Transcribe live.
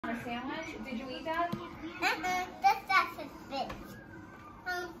want a sandwich? Did you eat that? That's a bit.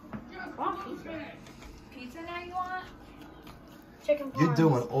 Pizza now you want? Chicken You're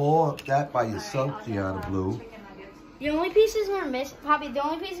doing all that by yourself, Gianna Blue. Chicken nuggets. The only pieces we're missing, Poppy, the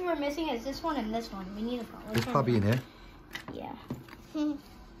only pieces we're missing is this one and this one. We need a phone. It's probably in there. Yeah.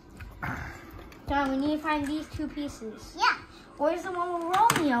 John, we need to find these two pieces. Yeah. Where's the one with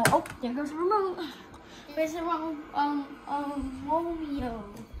Romeo? Oh, there goes the remote. Where's the one with Romeo?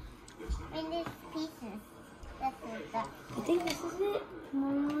 And these pieces. That's it. I think this is it. Come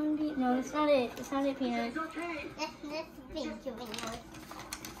on, no, that's not it. That's not it, Peanut. That's pink, Peanut.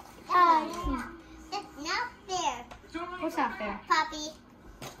 That's not fair. What's not fair? Poppy.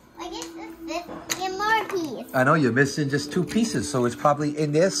 I guess this and more piece. I know you're missing just 2 pieces, so it's probably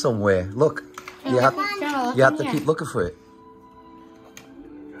in there somewhere. Look, you have to keep looking for it.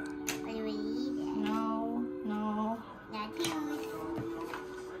 No.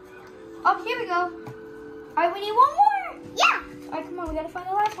 Oh, here we go. All right, we need one more. Yeah. All right, come on. We gotta find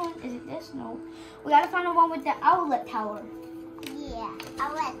the last one. Is it this? No. We gotta find the one with the outlet tower. Yeah,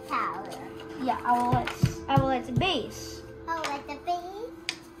 outlet tower. Yeah, outlet's base. Outlet the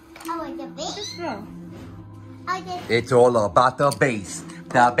base. Outlet the base. Just go. It's all about the bass.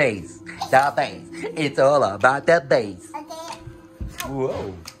 The bass. The bass. It's all about the bass.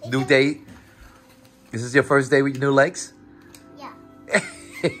 Whoa. New date. This is your first day with your new legs? Yeah.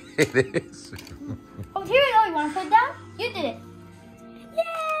 It is. Oh, here we go. You want to put it down? You did it.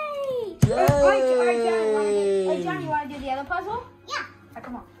 Yay! Yay! All right, John, you want to do the other puzzle? Yeah. All right,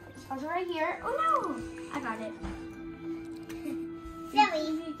 come on. This puzzle right here. Oh, no. I got it. Silly.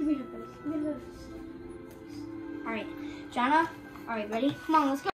 Give me the face. All right, Jonna. All right, ready? Come on, let's go.